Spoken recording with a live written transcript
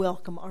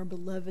Welcome our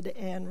beloved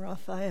Anne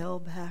Raphael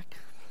back.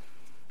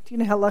 Do you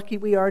know how lucky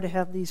we are to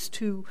have these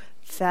two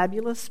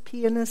fabulous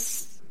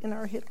pianists in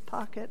our hip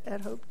pocket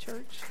at Hope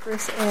Church?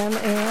 Chris and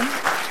Anne.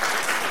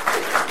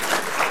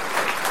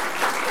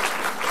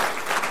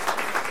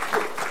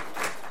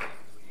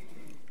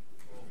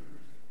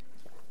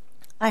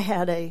 I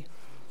had a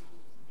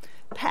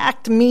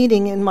packed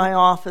meeting in my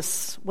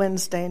office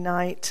Wednesday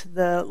night.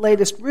 The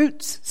latest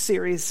Roots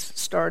series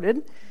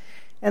started.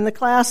 And the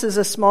class is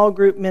a small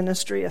group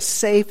ministry, a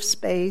safe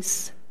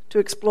space to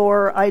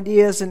explore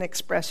ideas and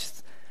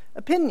express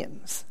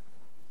opinions.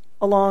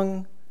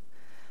 Along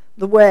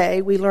the way,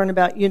 we learn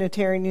about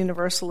Unitarian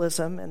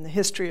Universalism and the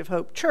history of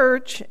Hope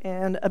Church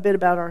and a bit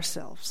about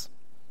ourselves.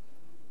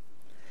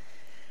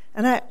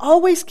 And I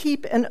always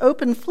keep an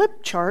open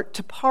flip chart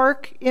to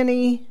park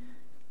any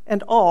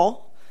and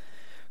all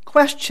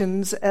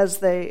questions as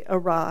they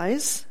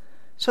arise,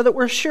 so that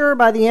we're sure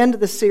by the end of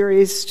the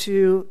series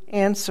to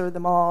answer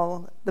them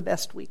all the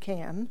best we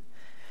can.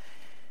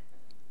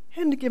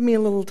 And to give me a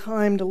little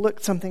time to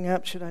look something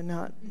up should I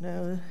not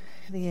know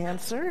the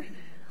answer.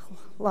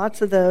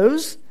 Lots of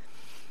those.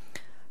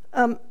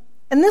 And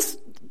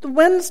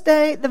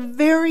Wednesday, the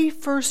very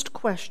first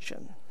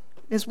question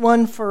is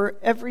one for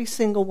every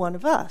single one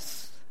of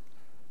us.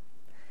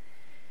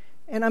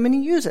 And I'm going to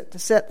use it to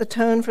set the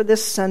tone for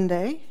this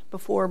Sunday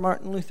before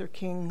Martin Luther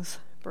King's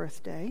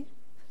birthday.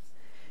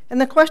 And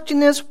the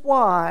question is,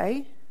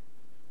 why?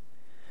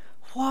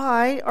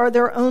 Why are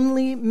there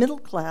only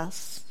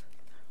middle-class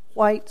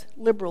white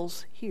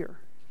liberals here?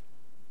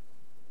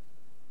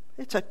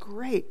 It's a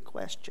great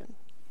question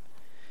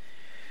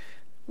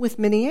with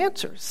many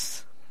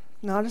answers.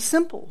 Not a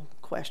simple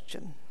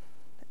question,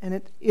 and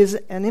it is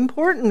an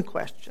important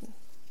question.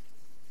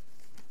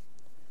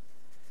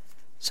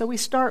 So we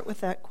start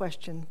with that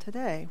question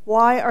today.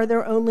 Why are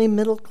there only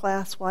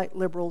middle-class white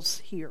liberals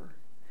here?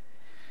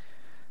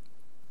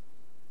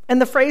 And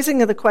the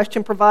phrasing of the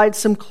question provides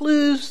some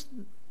clues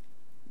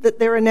that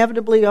there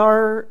inevitably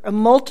are a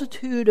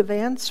multitude of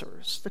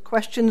answers. The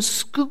question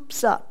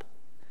scoops up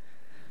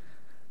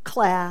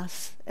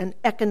class and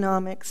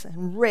economics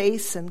and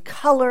race and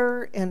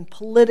color and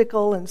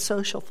political and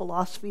social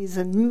philosophies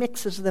and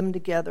mixes them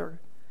together,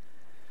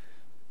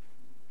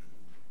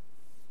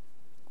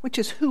 which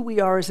is who we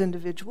are as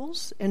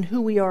individuals and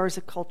who we are as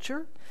a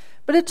culture.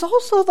 But it's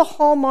also the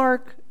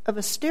hallmark of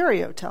a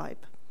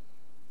stereotype.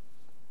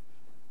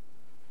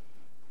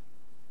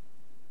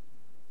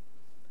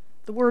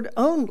 The word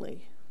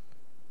only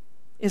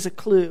is a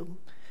clue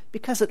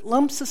because it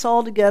lumps us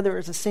all together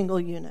as a single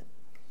unit.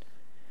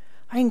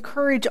 I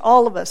encourage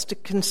all of us to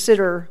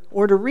consider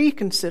or to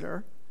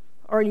reconsider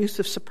our use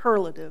of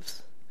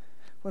superlatives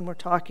when we're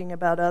talking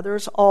about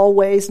others.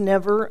 Always,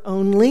 never,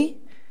 only.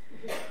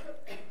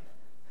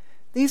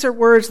 These are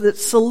words that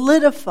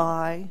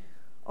solidify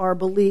our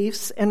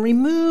beliefs and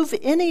remove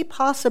any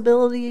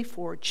possibility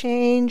for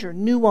change or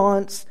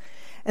nuance,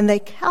 and they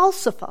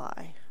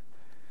calcify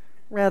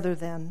rather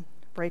than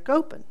break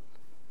open.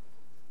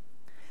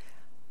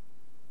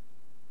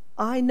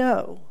 I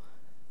know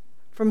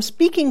from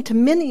speaking to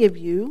many of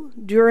you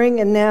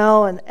during and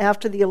now and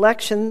after the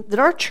election that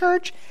our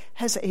church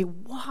has a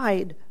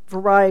wide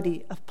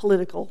variety of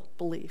political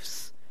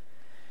beliefs.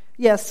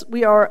 Yes,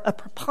 we are a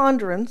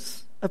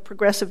preponderance of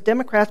progressive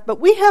Democrats, but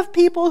we have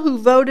people who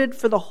voted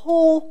for the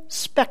whole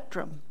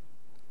spectrum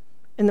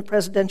in the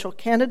presidential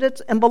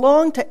candidates and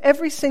belong to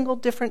every single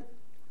different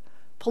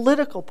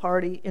political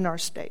party in our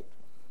state.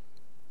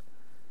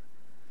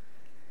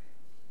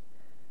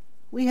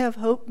 We have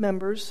Hope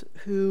members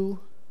who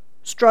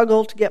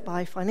struggle to get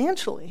by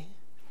financially.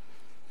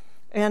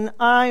 And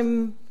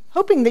I'm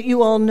hoping that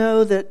you all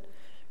know that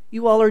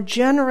you all are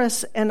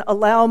generous and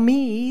allow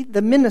me,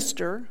 the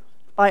minister,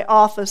 by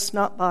office,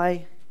 not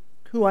by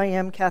who I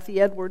am, Kathy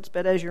Edwards,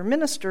 but as your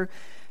minister,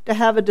 to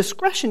have a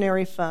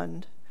discretionary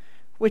fund,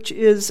 which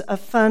is a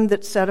fund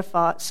that's set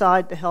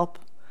aside to help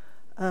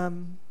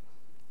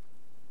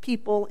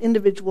people,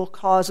 individual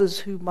causes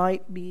who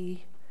might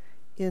be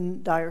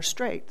in dire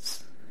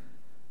straits.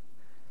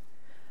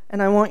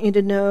 And I want you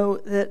to know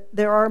that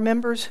there are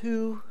members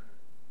who,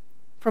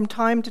 from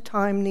time to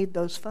time, need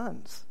those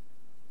funds.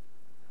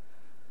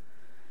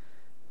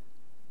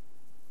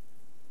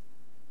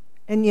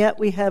 And yet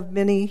we have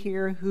many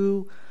here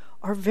who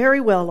are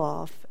very well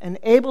off and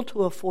able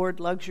to afford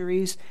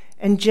luxuries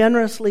and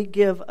generously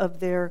give of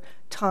their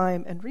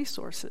time and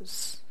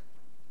resources.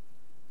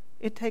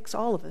 It takes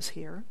all of us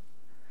here.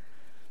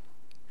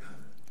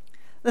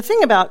 The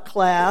thing about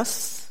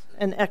class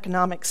and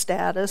economic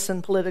status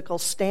and political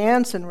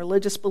stance and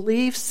religious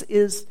beliefs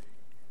is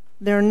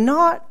they're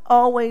not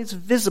always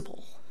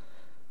visible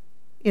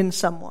in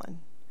someone.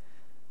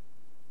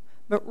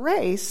 But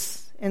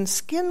race and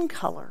skin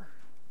color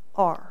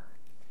are.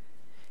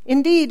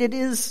 Indeed, it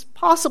is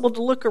possible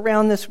to look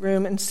around this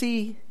room and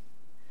see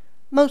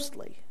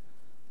mostly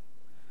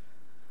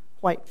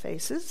white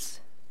faces.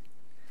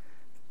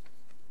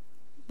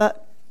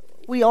 But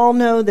we all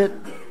know that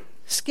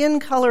skin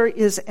color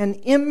is an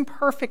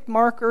imperfect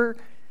marker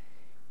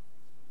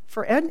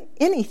for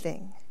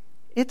anything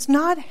It's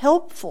not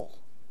helpful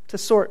to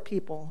sort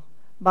people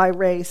by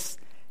race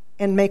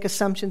and make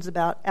assumptions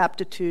about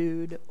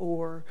aptitude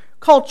or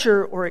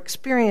culture or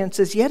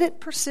experiences, yet it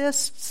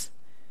persists.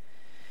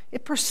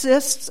 It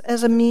persists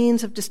as a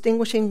means of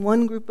distinguishing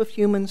one group of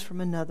humans from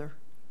another.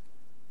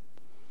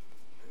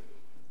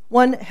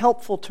 One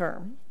helpful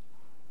term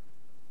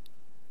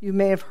you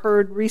may have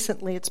heard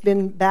recently, it's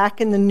been back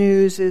in the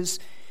news, is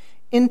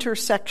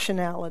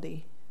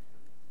intersectionality.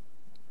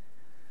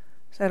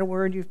 Is that a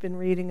word you've been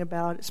reading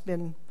about? It's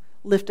been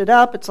lifted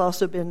up. It's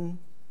also been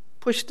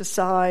pushed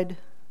aside.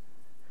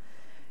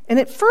 And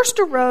it first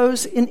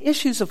arose in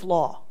issues of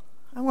law.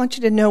 I want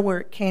you to know where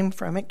it came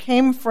from. It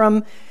came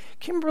from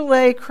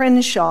Kimberlé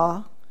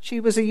Crenshaw. She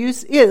was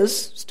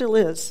still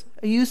is,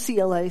 a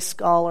UCLA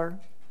scholar.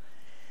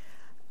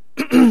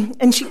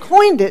 And she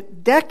coined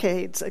it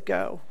decades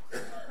ago.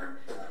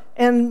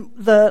 And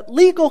the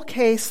legal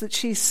case that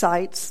she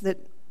cites that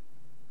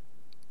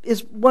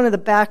is one of the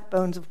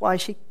backbones of why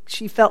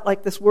she felt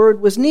like this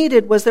word was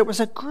needed was there was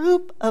a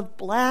group of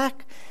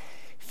black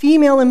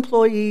female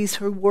employees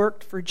who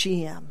worked for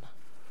GM.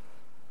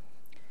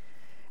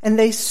 And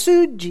they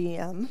sued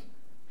GM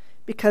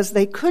because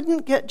they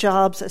couldn't get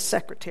jobs as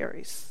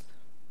secretaries.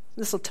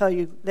 This will tell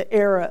you the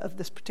era of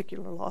this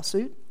particular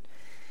lawsuit.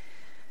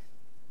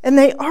 And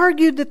they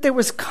argued that there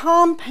was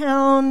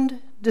compound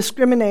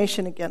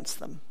discrimination against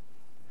them.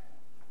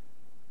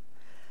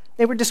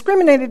 They were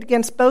discriminated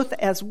against both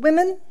as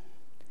women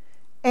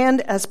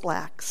and as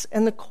blacks,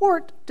 and the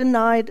court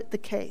denied the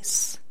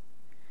case.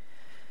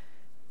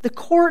 The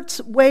courts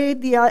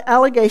weighed the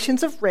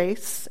allegations of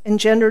race and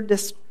gender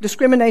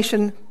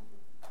discrimination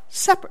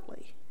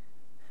separately,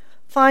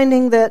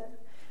 finding that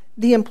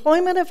the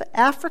employment of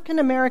African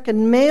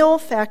American male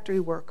factory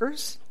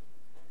workers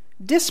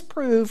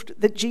disproved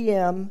that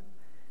GM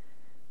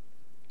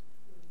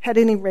had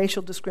any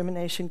racial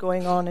discrimination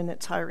going on in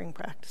its hiring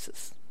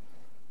practices.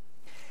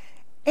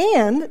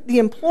 And the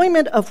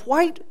employment of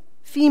white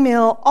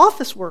female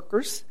office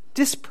workers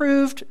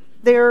disproved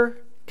their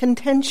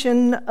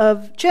contention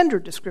of gender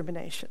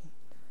discrimination.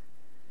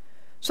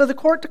 So the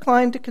court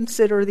declined to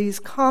consider these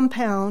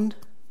compound,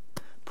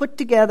 put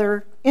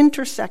together,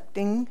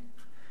 intersecting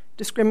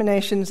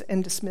discriminations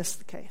and dismissed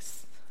the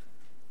case.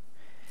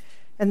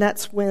 And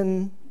that's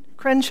when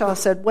Crenshaw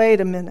said,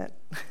 wait a minute,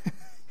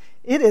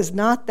 it is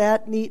not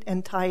that neat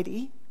and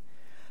tidy.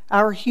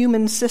 Our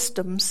human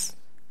systems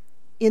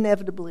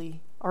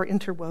inevitably are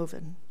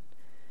interwoven.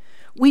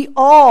 We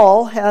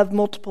all have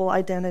multiple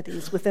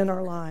identities within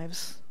our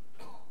lives.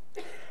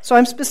 So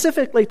I'm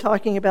specifically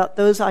talking about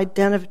those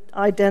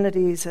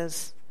identities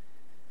as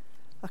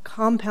a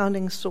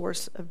compounding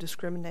source of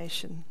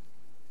discrimination.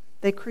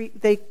 They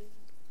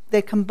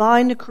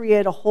combine to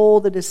create a whole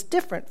that is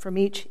different from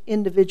each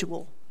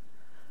individual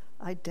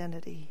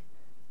identity.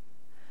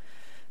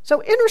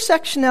 So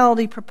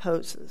intersectionality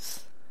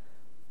proposes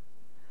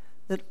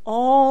that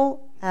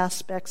all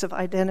aspects of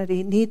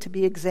identity need to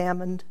be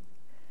examined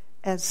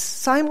as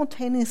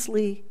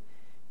simultaneously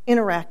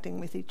interacting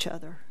with each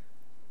other.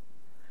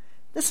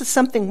 This is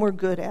something we're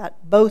good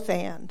at, both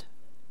and.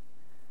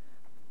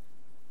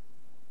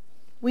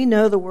 We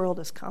know the world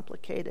is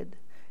complicated.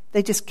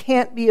 They just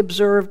can't be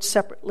observed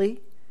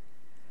separately,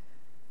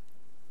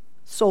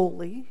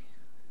 solely.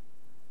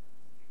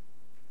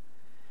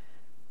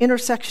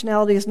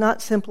 Intersectionality is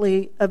not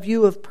simply a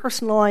view of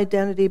personal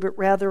identity, but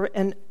rather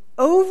an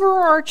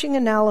overarching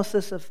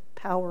analysis of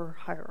power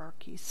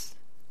hierarchies.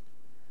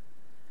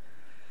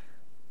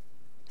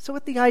 So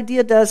what the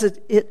idea does is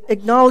it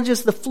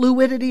acknowledges the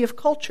fluidity of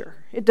culture.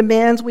 It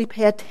demands we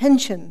pay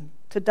attention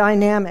to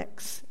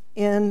dynamics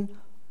in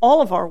all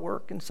of our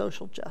work in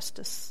social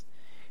justice.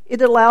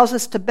 It allows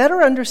us to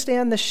better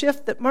understand the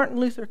shift that Martin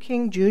Luther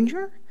King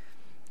Jr.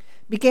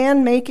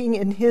 began making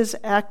in his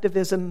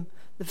activism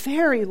the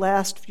very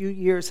last few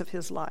years of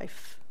his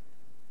life.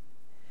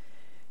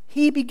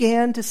 He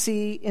began to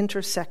see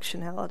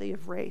intersectionality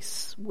of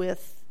race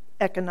with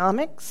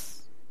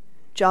economics,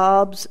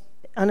 jobs,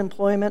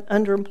 unemployment,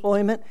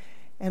 underemployment,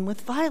 and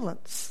with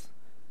violence.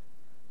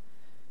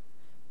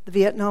 The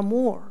Vietnam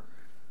War,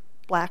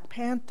 Black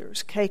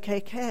Panthers,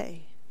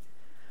 KKK.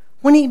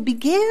 When he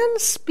began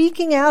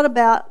speaking out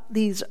about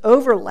these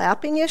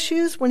overlapping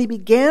issues, when he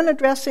began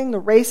addressing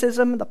the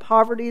racism, the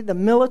poverty, the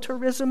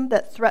militarism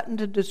that threatened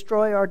to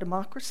destroy our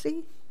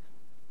democracy,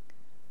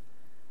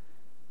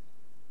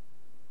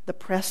 the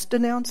press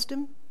denounced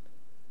him.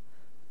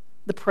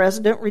 The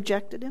president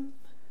rejected him.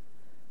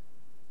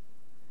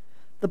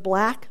 The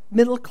black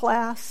middle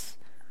class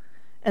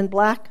and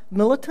black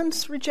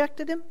militants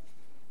rejected him.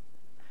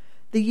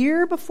 The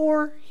year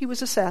before he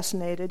was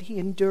assassinated, he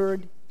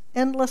endured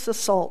endless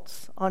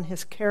assaults on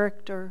his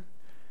character,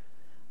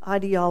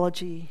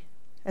 ideology,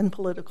 and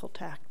political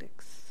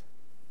tactics.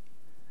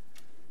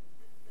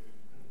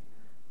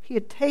 He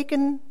had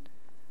taken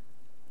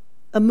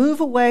a move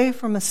away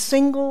from a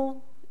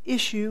single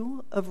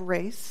issue of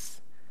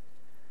race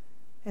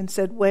and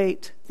said,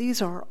 wait,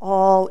 these are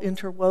all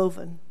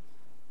interwoven.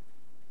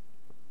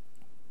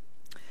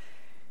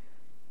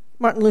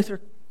 Martin Luther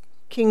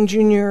King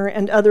Jr.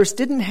 and others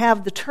didn't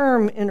have the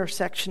term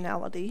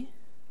intersectionality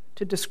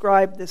to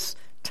describe this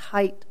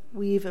tight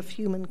weave of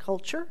human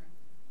culture.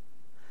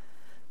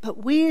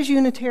 But we as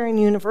Unitarian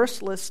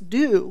Universalists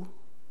do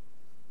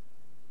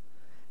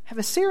have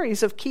a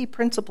series of key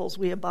principles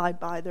we abide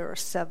by. There are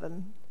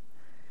 7.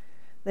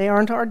 They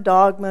aren't our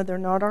dogma, they're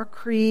not our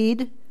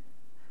creed,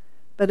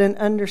 but an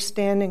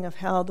understanding of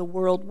how the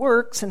world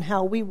works and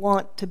how we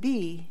want to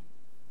be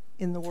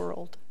in the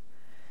world.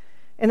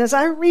 And as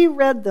I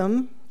reread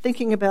them,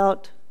 thinking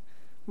about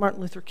Martin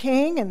Luther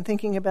King and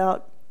thinking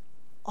about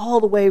all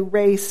the way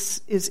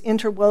race is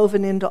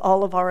interwoven into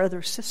all of our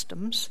other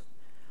systems,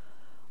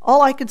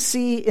 all I could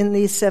see in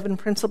these 7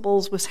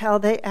 principles was how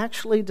they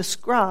actually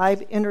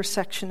describe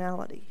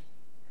intersectionality.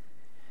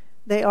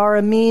 They are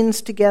a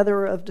means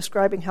together of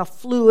describing how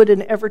fluid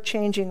and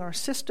ever-changing our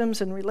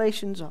systems and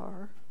relations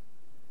are,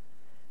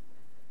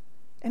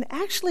 and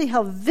actually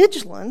how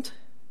vigilant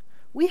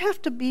we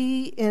have to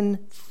be in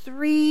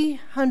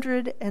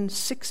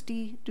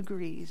 360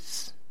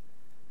 degrees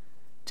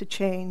to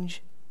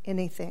change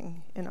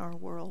anything in our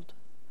world,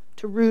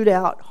 to root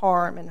out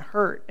harm and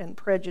hurt and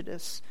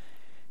prejudice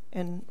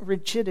and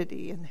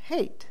rigidity and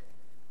hate.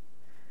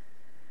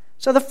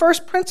 So the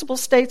first principle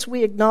states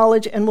we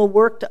acknowledge and will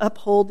work to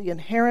uphold the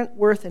inherent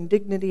worth and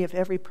dignity of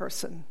every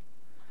person.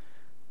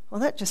 Well,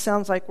 that just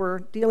sounds like we're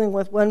dealing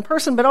with one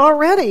person, but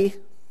already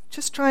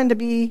just trying to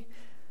be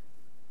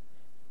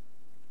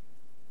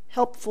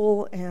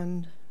helpful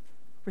and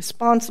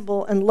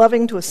responsible and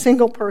loving to a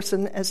single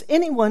person, as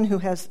anyone who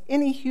has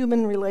any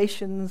human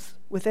relations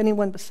with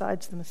anyone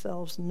besides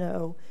themselves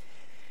know,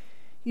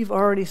 you've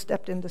already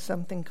stepped into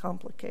something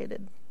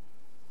complicated.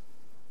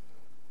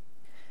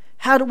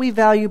 How do we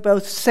value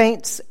both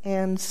saints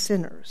and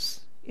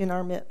sinners in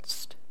our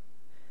midst?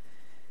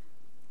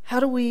 How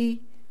do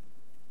we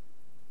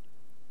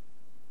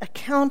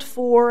account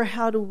for,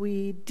 how do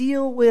we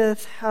deal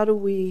with, how do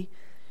we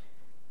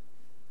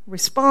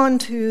respond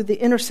to the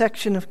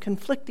intersection of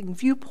conflicting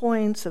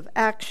viewpoints, of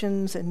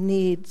actions and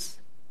needs?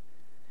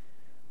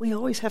 We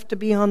always have to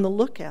be on the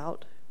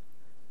lookout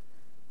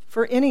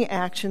for any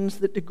actions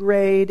that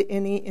degrade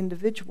any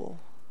individual,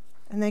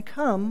 and they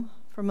come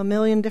from a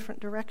million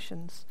different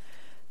directions.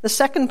 The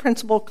second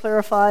principle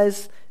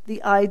clarifies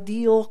the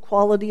ideal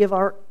quality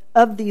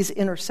of these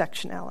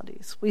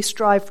intersectionalities. We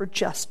strive for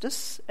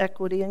justice,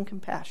 equity, and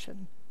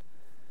compassion.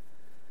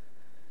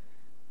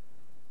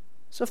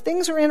 So if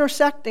things are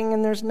intersecting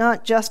and there's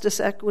not justice,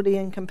 equity,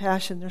 and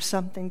compassion, there's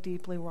something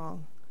deeply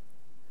wrong.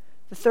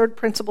 The third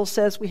principle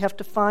says we have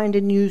to find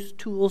and use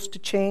tools to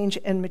change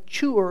and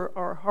mature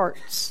our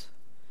hearts.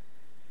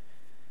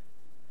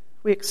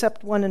 We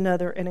accept one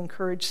another and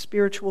encourage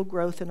spiritual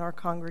growth in our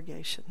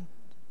congregation.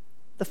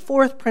 The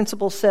fourth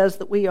principle says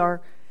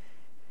that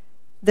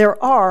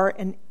there are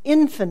an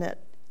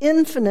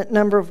infinite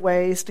number of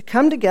ways to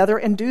come together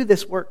and do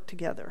this work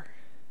together.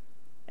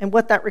 And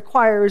what that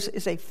requires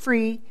is a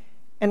free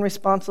and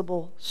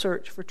responsible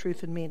search for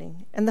truth and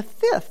meaning. And the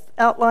fifth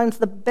outlines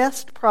the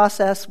best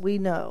process we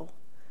know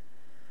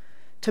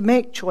to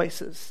make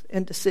choices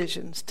and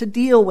decisions, to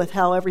deal with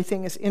how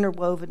everything is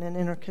interwoven and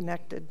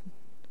interconnected.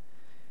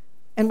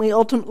 And we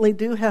ultimately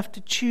do have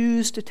to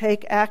choose to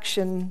take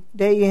action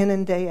day in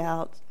and day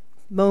out,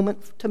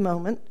 moment to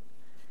moment.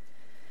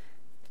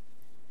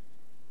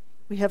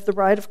 We have the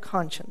right of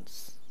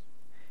conscience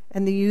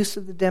and the use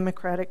of the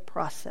democratic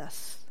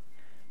process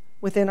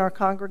within our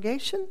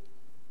congregation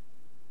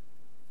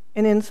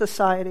and in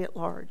society at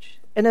large.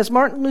 And as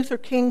Martin Luther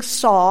King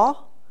saw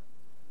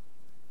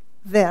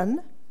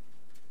then,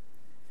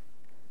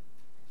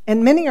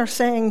 and many are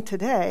saying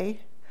today,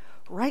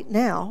 right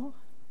now,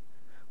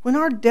 when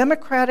our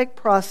democratic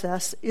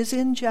process is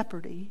in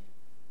jeopardy,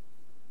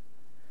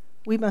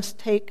 we must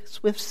take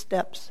swift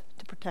steps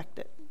to protect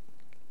it.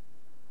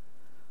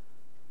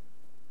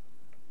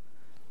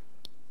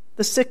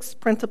 The sixth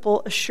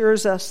principle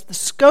assures us the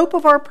scope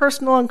of our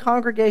personal and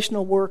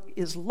congregational work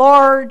is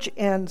large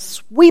and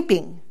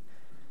sweeping.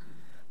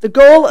 The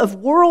goal of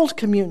world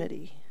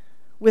community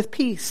with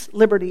peace,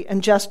 liberty,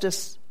 and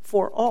justice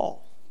for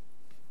all.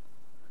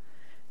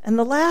 And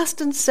the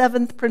last and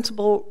seventh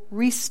principle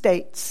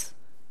restates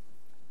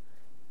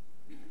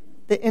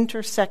the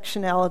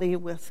intersectionality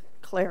with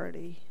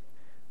clarity.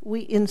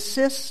 We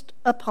insist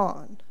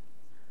upon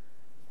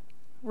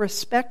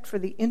respect for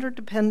the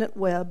interdependent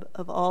web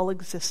of all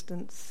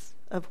existence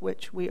of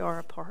which we are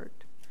a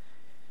part.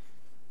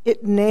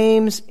 It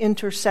names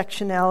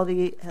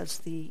intersectionality as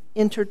the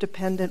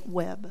interdependent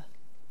web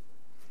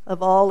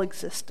of all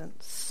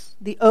existence,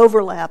 the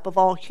overlap of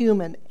all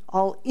human,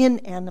 all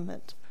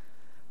inanimate,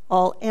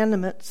 all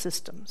animate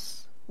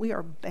systems. We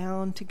are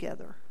bound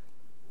together.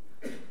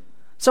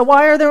 So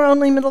why are there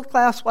only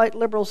middle-class white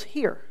liberals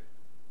here?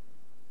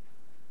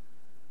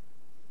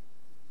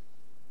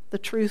 The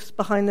truths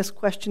behind this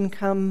question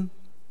come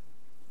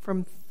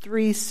from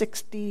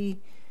 360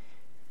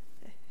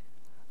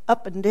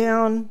 up and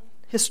down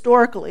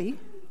historically.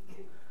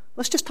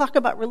 Let's just talk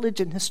about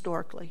religion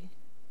historically.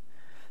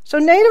 So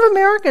Native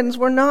Americans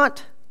were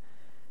not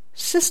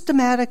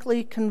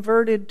systematically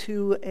converted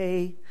to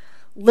a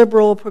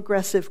liberal,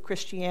 progressive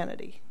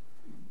Christianity,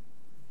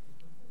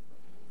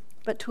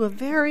 but to a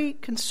very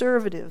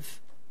conservative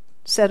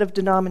set of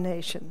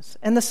denominations.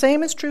 And the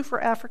same is true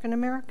for African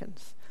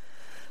Americans.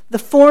 The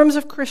forms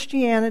of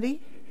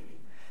Christianity,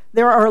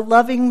 there are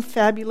loving,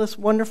 fabulous,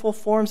 wonderful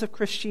forms of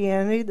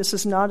Christianity. This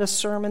is not a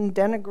sermon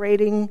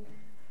denigrating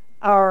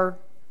our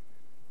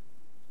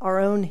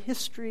own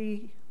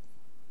history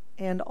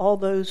and all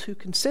those who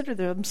consider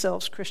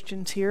themselves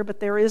Christians here, but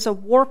there is a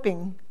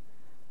warping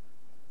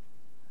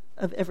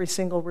of every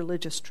single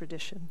religious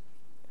tradition.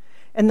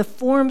 And the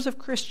forms of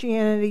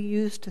Christianity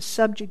used to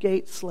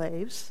subjugate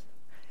slaves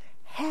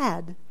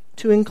had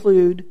to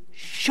include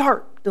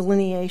sharp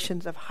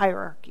delineations of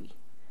hierarchy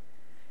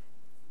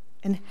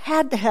and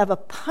had to have a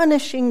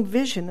punishing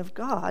vision of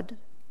God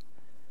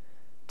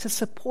to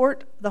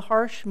support the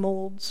harsh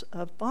molds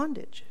of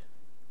bondage.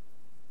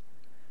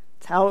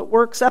 It's how it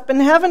works up in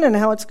heaven and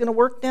how it's going to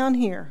work down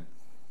here.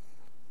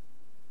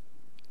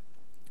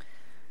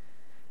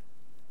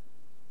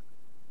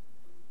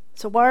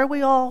 So why are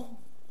we all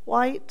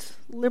white,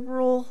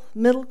 liberal,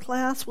 middle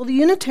class? Well, the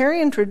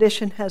Unitarian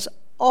tradition has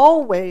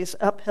always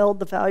upheld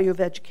the value of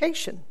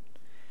education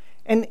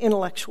and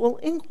intellectual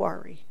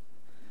inquiry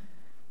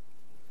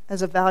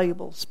as a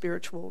valuable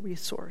spiritual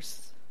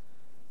resource.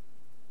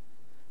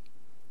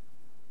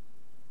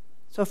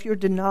 So if you're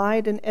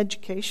denied an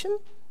education,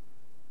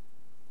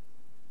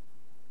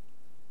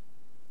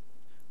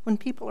 when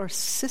people are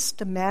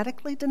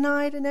systematically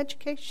denied an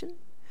education,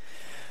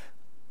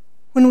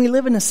 when we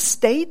live in a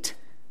state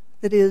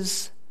that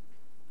is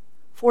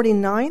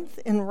 49th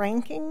in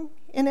ranking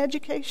in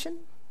education,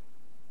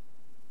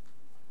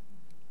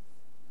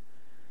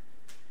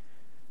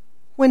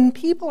 when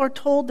people are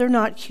told they're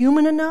not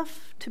human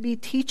enough to be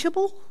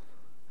teachable,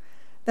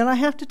 then I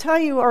have to tell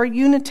you our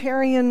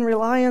Unitarian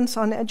reliance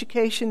on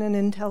education and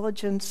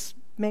intelligence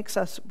makes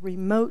us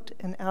remote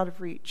and out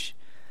of reach.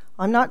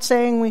 I'm not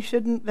saying we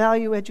shouldn't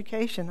value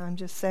education. I'm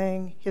just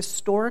saying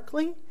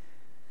historically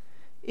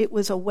it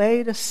was a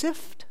way to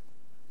sift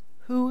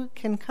who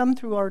can come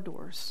through our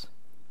doors.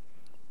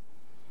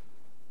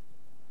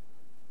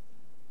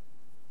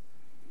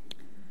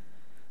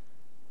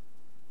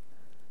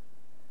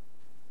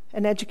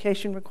 And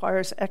education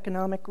requires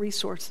economic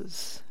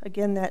resources.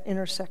 Again, that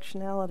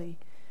intersectionality.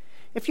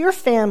 If your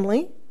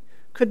family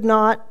could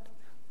not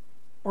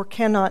or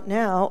cannot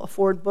now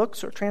afford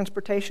books or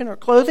transportation or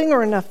clothing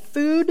or enough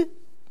food,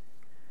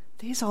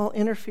 these all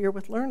interfere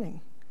with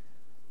learning.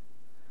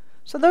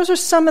 So those are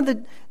some of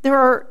the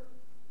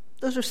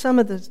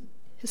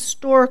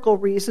historical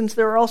reasons.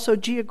 There are also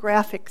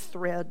geographic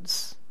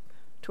threads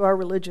to our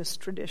religious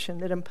tradition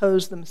that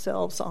impose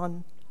themselves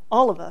on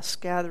all of us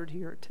gathered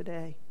here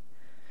today.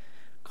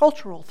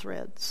 Cultural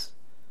threads.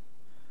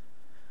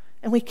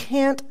 And we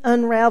can't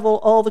unravel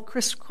all the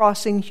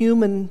crisscrossing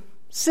human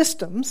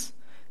systems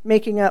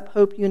making up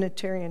Hope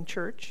Unitarian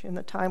Church in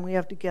the time we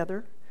have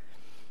together.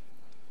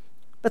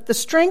 But the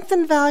strength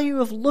and value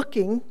of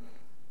looking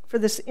for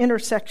this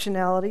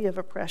intersectionality of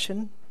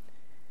oppression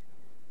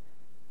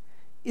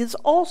is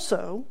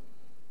also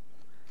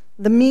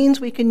the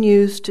means we can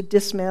use to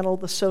dismantle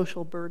the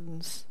social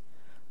burdens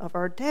of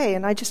our day.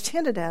 And I just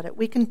hinted at it.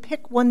 We can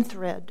pick one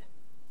thread,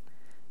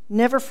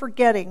 never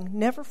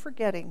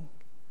forgetting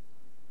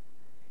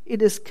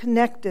it is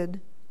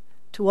connected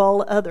to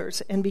all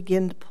others, and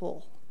begin to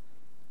pull.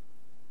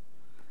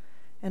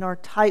 And our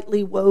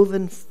tightly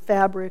woven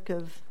fabric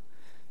of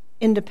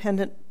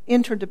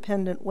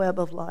interdependent web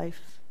of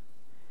life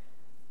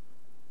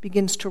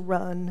begins to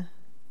run,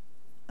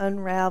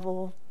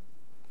 unravel,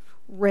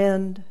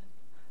 rend,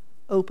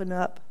 open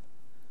up,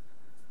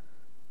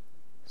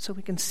 so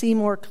we can see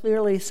more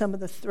clearly some of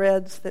the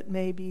threads that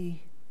may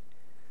be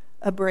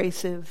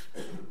abrasive,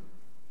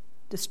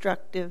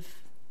 destructive,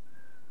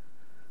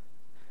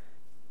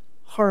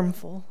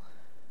 harmful.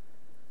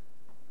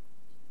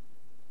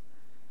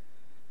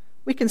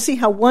 We can see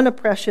how one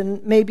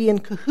oppression may be in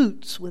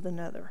cahoots with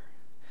another.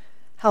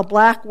 How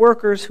black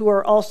workers who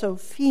are also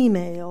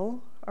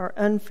female are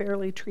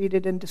unfairly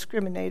treated and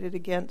discriminated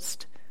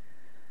against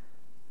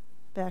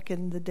back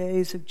in the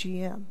days of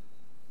GM,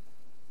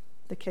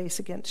 the case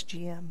against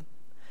GM.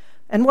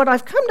 And what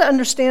I've come to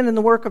understand in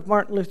the work of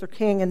Martin Luther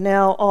King, and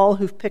now all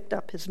who've picked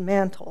up his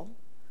mantle,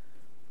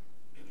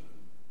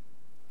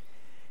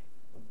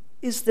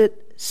 is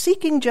that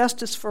seeking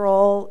justice for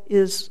all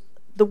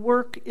the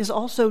work is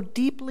also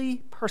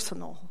deeply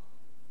personal.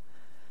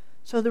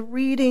 So the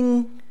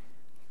reading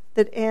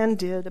that Anne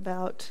did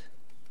about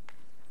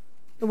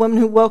the woman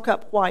who woke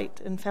up white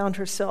and found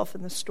herself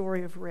in the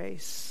story of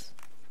race.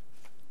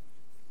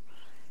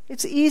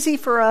 It's easy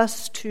for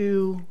us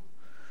to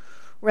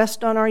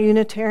rest on our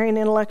Unitarian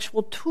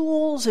intellectual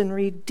tools and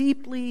read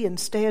deeply and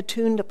stay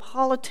attuned to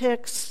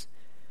politics,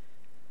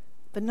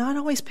 but not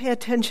always pay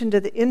attention to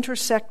the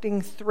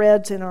intersecting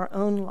threads in our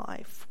own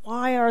life.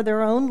 Why are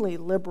there only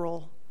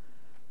liberal,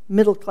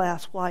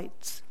 middle-class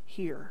whites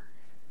here?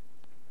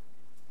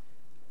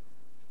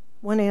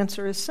 One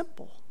answer is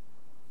simple.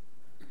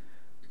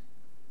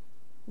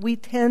 we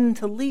tend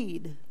to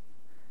lead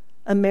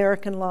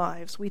American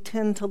lives. We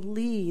tend to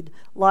lead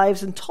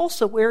lives in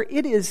Tulsa where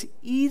it is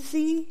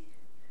easy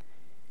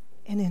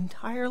and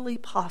entirely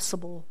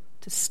possible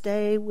to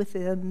stay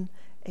within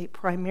a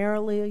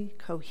primarily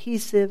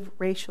cohesive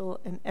racial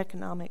and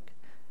economic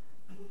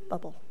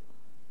bubble.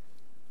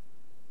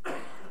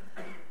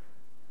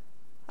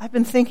 I've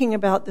been thinking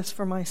about this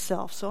for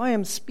myself, so I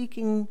am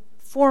speaking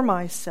for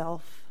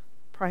myself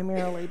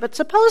primarily. But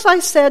suppose I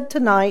said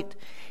tonight,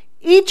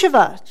 each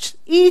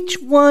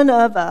one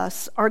of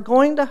us are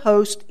going to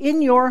host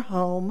in your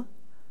home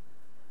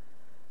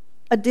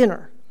a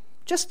dinner,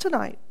 just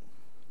tonight.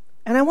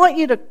 And I want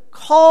you to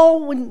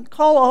call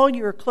all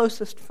your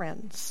closest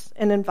friends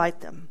and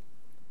invite them.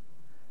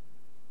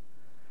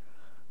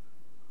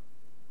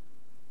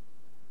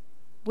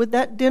 Would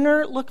that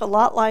dinner look a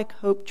lot like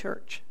Hope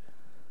Church?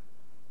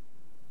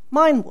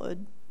 Mine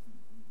would.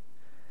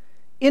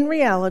 In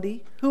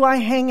reality, who I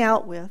hang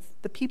out with,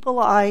 the people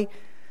I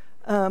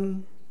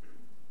have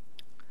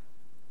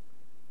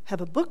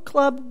a book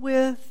club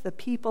with, the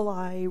people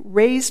I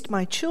raised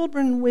my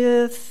children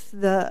with,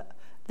 the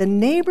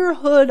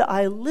neighborhood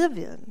I live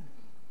in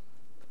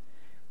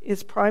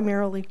is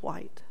primarily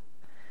white.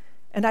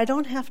 And I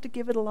don't have to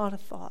give it a lot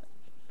of thought.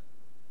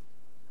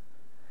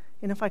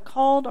 And if I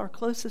called our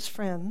closest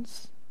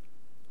friends,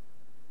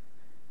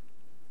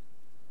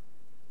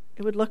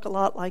 it would look a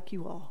lot like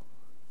you all.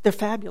 They're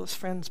fabulous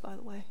friends, by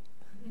the way.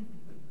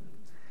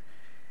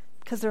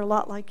 Because they're a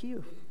lot like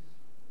you.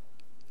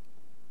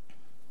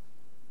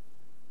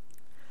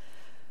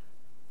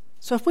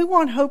 So if we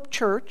want Hope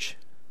Church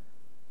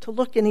to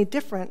look any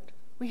different,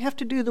 we have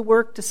to do the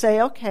work to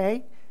say,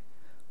 okay,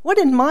 what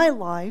in my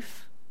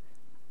life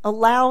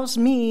allows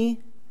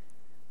me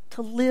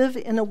to live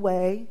in a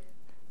way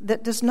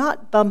that does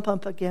not bump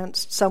up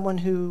against someone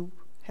who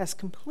has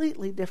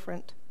completely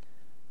different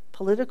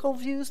political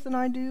views than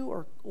I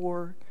do,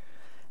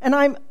 and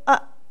I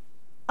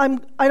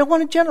don't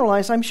want to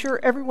generalize. I'm sure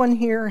everyone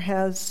here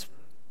has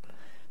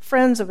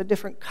friends of a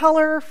different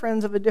color,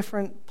 friends of a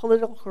different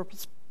political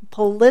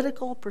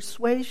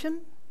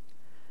persuasion.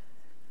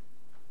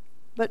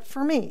 But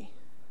for me,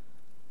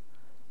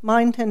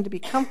 mine tend to be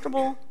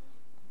comfortable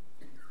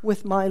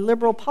with my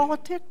liberal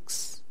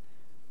politics,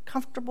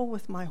 comfortable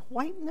with my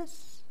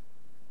whiteness.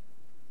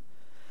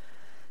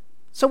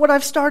 So what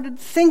I've started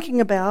thinking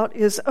about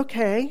is,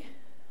 okay,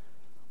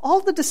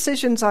 all the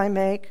decisions I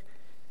make,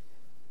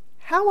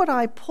 how would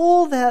I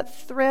pull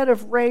that thread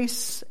of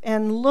race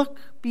and look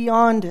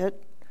beyond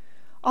it?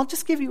 I'll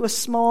just give you a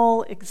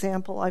small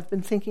example I've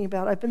been thinking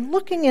about. I've been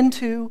looking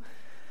into,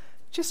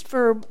 just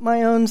for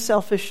my own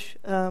selfish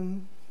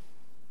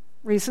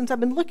reasons, I've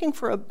been looking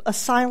for a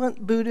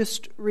silent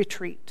Buddhist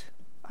retreat.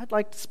 I'd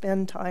like to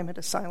spend time at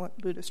a silent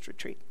Buddhist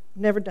retreat.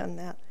 Never done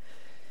that.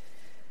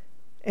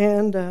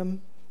 And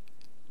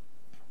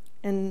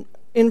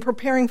in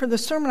preparing for the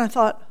sermon, I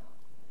thought,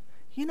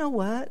 you know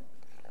what?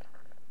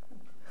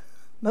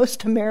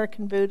 Most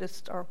American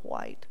Buddhists are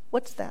white.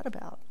 What's that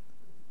about?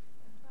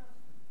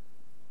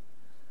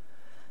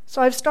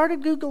 So I've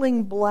started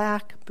Googling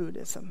Black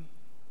Buddhism.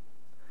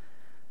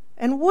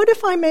 And what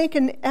if I make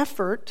an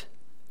effort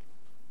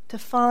to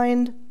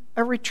find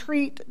a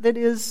retreat that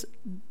is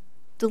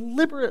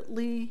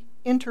deliberately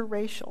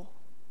interracial?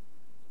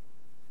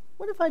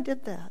 What if I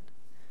did that?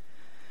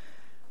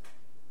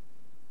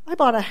 I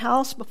bought a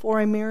house before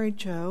I married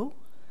Joe.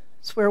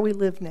 It's where we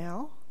live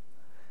now.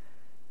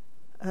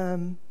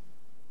 From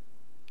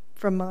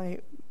my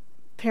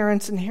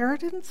parents'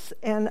 inheritance,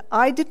 and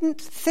I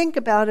didn't think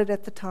about it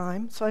at the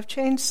time, so I've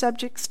changed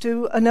subjects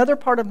to another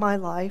part of my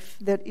life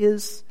that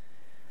is,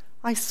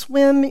 I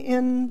swim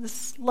in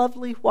this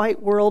lovely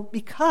white world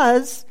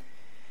because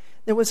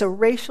there was a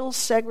racial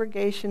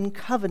segregation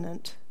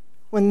covenant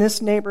when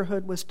this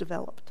neighborhood was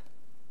developed.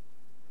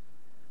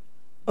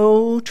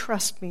 Oh,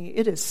 trust me,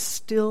 it is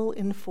still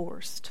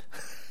enforced.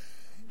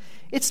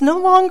 It's no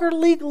longer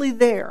legally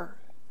there.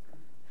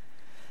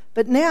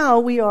 But now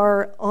we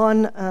are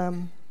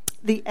on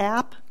the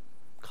app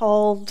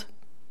called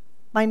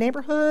My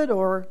Neighborhood,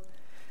 or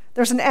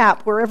there's an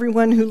app where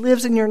everyone who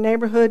lives in your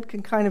neighborhood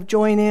can kind of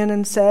join in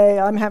and say,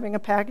 I'm having a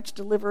package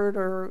delivered,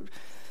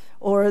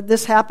 or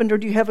this happened, or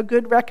do you have a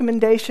good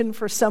recommendation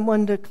for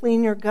someone to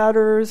clean your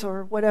gutters,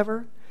 or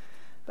whatever.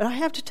 But I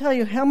have to tell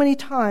you how many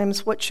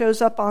times what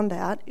shows up on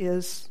that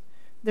is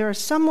there is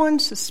someone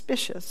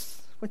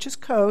suspicious, which is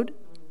code,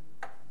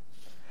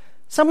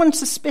 someone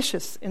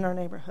suspicious in our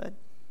neighborhood.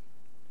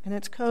 And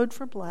it's code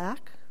for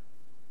Black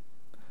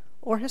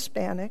or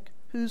Hispanic.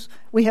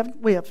 We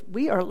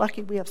are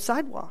lucky we have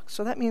sidewalks,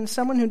 so that means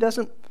someone who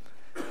doesn't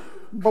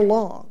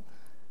belong.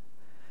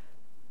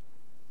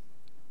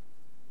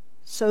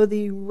 So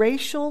the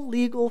racial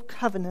legal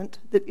covenant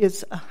that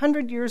is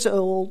 100 years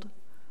old,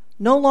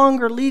 no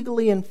longer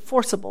legally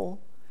enforceable,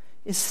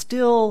 is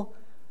still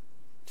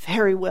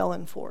very well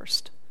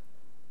enforced.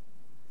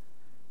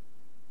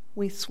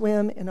 We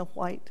swim in a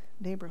white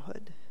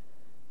neighborhood.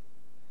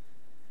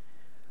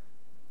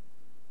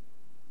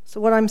 So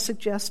what I'm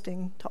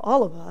suggesting to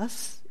all of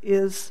us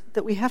is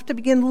that we have to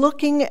begin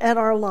looking at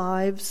our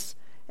lives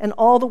and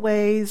all the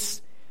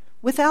ways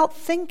without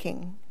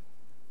thinking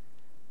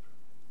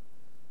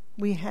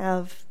we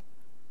have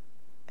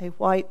a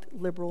white,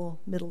 liberal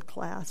middle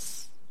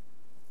class.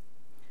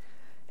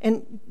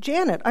 And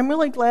Janet, I'm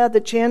really glad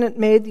that Janet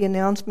made the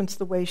announcements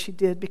the way she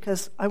did,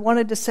 because I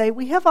wanted to say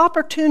we have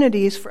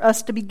opportunities for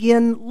us to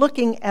begin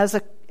looking as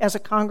a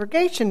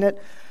congregation at,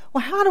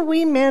 well, how do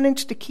we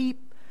manage to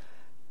keep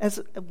as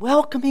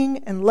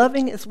welcoming and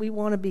loving as we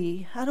want to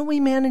be? How do we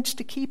manage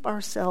to keep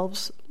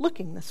ourselves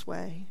looking this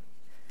way?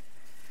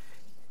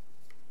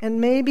 And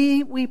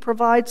maybe we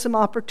provide some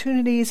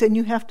opportunities and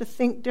you have to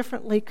think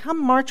differently. Come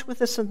march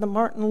with us in the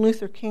Martin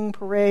Luther King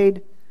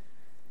parade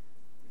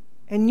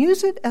and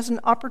use it as an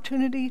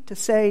opportunity to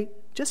say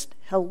just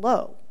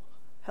hello,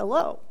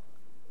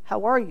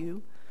 how are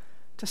you,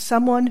 to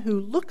someone who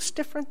looks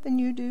different than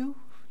you do.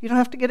 You don't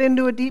have to get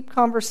into a deep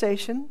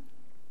conversation.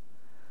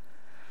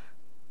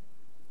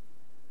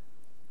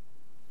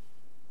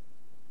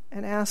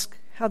 And ask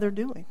how they're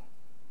doing.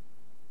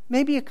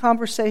 Maybe a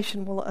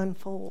conversation will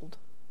unfold.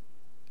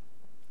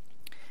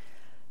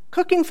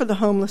 Cooking for the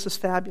homeless is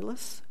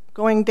fabulous.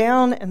 Going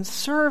down and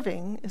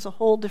serving is a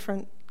whole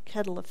different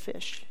kettle of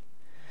fish.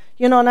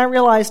 And I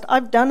realized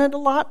I've done it a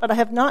lot, but I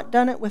have not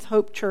done it with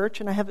Hope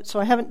Church, and I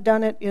haven't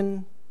done it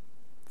in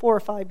 4 or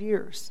 5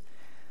 years.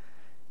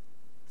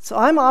 So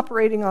I'm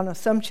operating on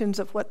assumptions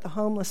of what the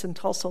homeless in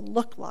Tulsa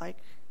look like,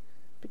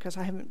 because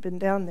I haven't been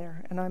down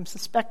there, and I'm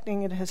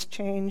suspecting it has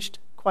changed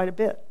quite a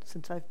bit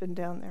since I've been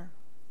down there.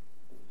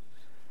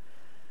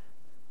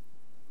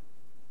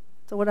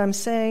 So what I'm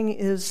saying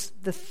is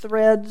the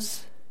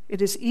threads,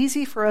 it is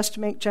easy for us to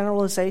make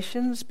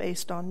generalizations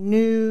based on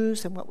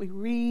news and what we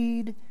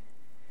read.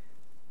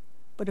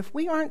 But if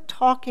we aren't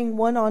talking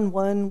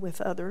one-on-one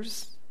with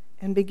others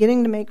and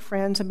beginning to make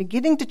friends and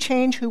beginning to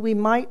change who we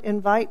might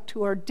invite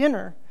to our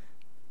dinner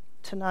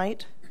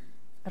tonight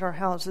at our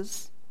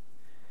houses,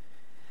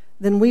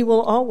 then we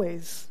will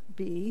always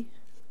be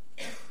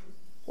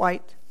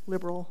white,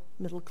 liberal,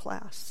 middle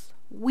class.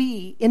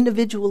 We,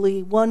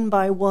 individually, one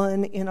by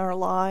one in our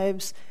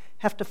lives,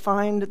 have to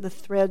find the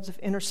threads of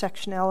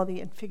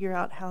intersectionality and figure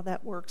out how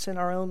that works in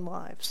our own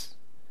lives.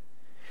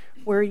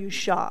 Where you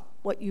shop,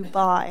 what you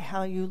buy,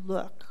 how you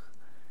look,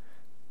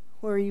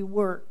 where you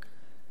work,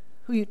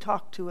 who you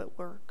talk to at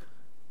work.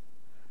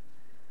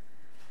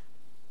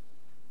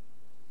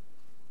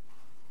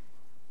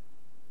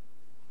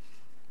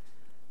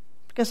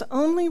 Because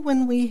only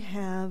when we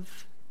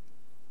have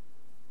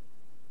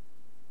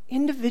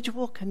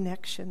individual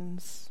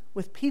connections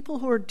with people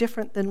who are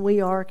different than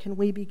we are can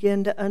we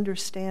begin to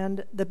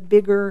understand the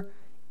bigger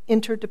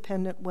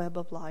interdependent web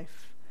of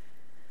life.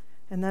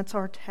 And that's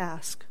our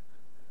task.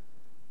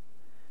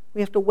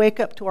 We have to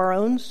wake up to our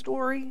own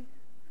story,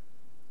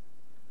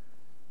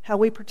 how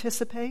we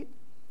participate,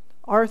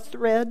 our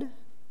thread,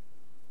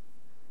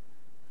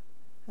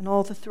 and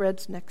all the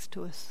threads next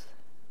to us.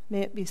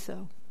 May it be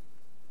so.